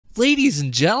Ladies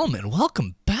and gentlemen,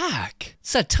 welcome back.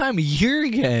 It's that time of year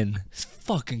again. It's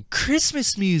fucking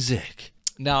Christmas music.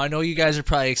 Now, I know you guys are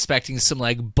probably expecting some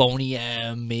like Boney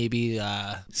M, maybe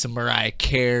some Mariah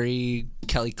Carey,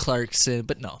 Kelly Clarkson,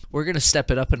 but no. We're going to step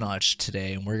it up a notch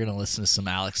today, and we're going to listen to some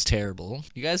Alex Terrible.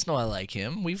 You guys know I like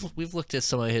him. We've looked at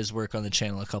some of his work on the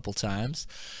channel a couple times.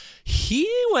 He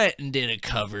went and did a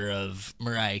cover of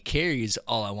Mariah Carey's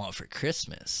All I Want for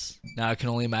Christmas. Now, I can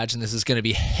only imagine this is going to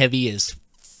be heavy as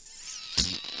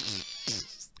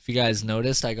if you guys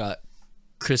noticed, I got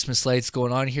Christmas lights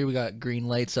going on here. We got green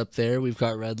lights up there. We've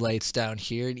got red lights down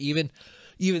here. And even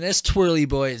this twirly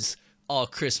boy is all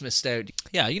Christmased out.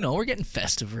 Yeah, you know, we're getting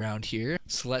festive around here.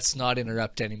 So let's not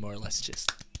interrupt anymore. Let's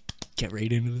just get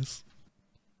right into this.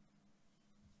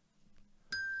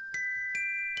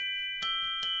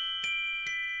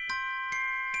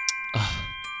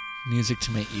 Music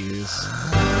to my ears.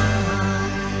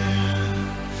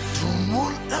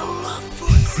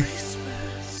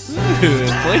 Ooh,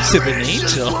 voice of an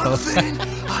angel.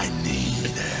 I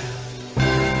need.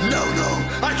 No,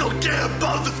 I don't care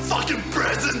about the fucking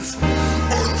presents.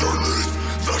 Underneath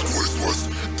the Christmas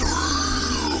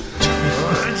tree.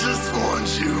 I just want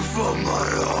you for my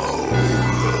own.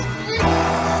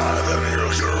 More than you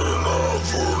can ever know.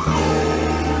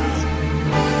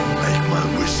 Make my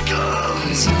wish come. Why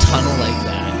does he tunnel like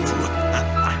that?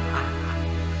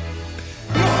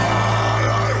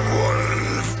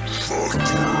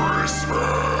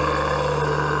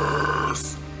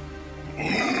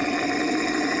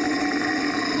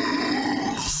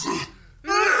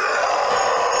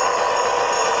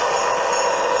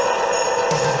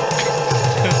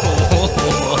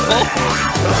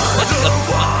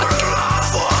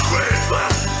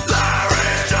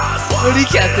 What do you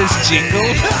get this jingle?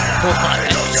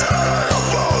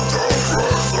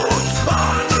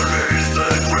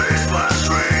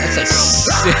 That's a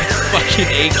sick fucking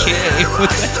AK. What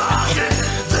the hell?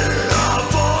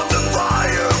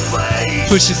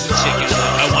 Pushes the chicken. I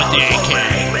want the AK.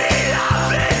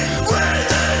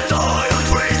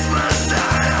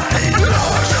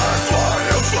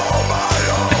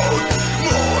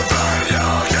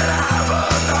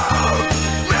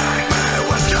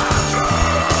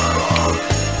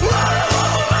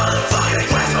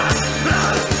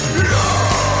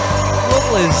 What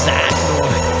was that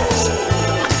noise?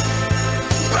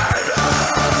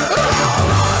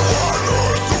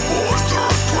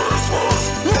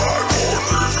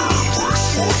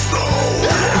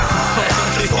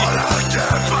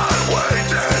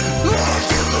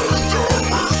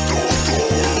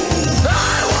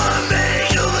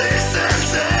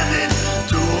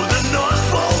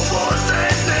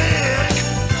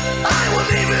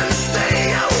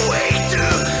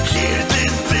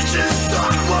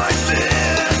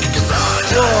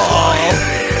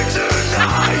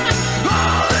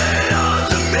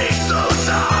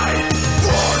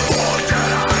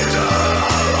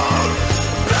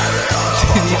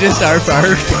 Just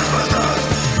arf.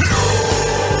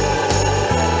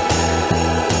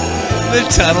 The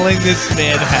tunneling this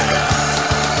man has.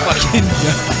 Fucking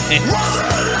nuts.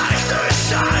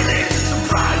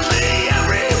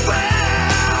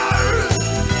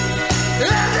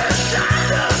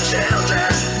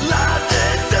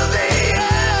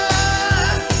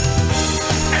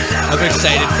 I'm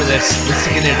excited for this. What's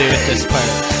he gonna do with this part?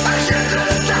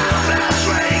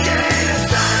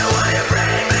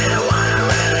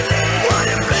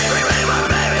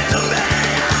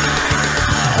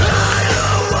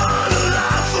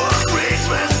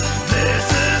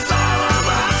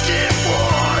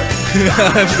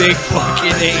 Big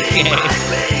fucking AK.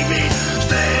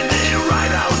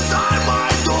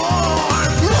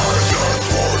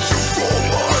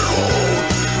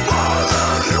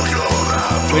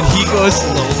 When he goes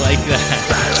slow like that.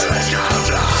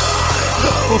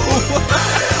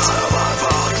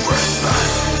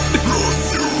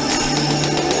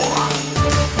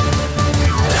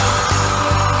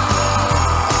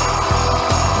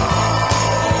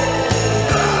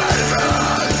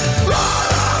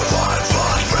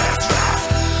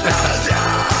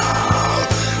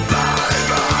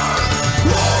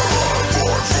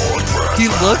 He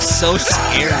looks so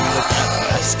scary with that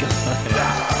mask on.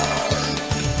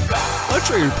 Watch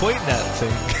where you're pointing that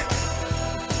thing.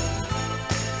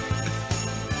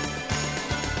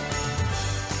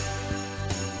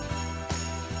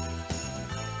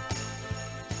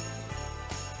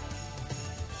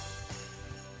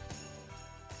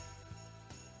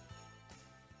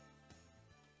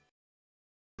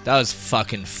 That was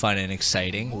fucking fun and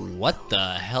exciting. What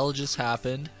the hell just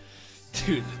happened?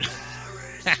 Dude.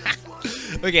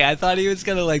 Okay, I thought he was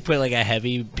gonna like put like a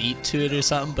heavy beat to it or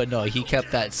something, but no, he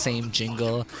kept that same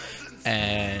jingle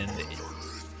and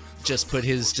just put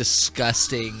his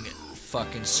disgusting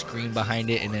fucking scream behind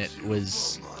it, and it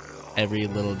was every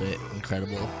little bit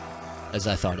incredible as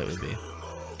I thought it would be.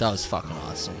 That was fucking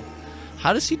awesome.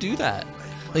 How does he do that?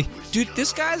 Like, dude,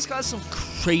 this guy's got some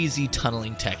crazy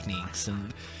tunneling techniques,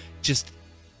 and just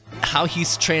how he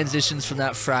transitions from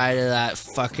that fry to that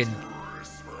fucking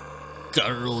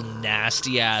guttural,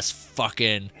 nasty ass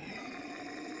fucking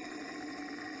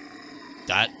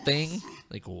that thing.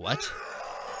 Like, what?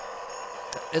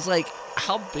 It's like,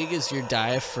 how big is your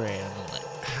diaphragm?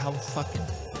 Like, how fucking...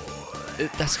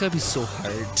 That's gotta be so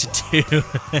hard to do.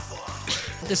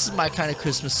 This is my kind of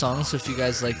Christmas song, so if you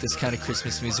guys like this kind of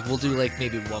Christmas music, we'll do like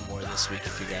maybe one more this week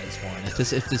if you guys want.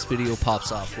 If this video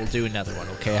pops off, we'll do another one,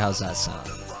 okay? How's that sound?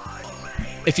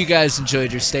 If you guys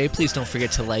enjoyed your stay, please don't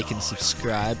forget to like and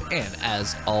subscribe. And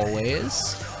as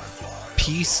always,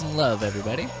 peace and love,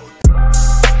 everybody.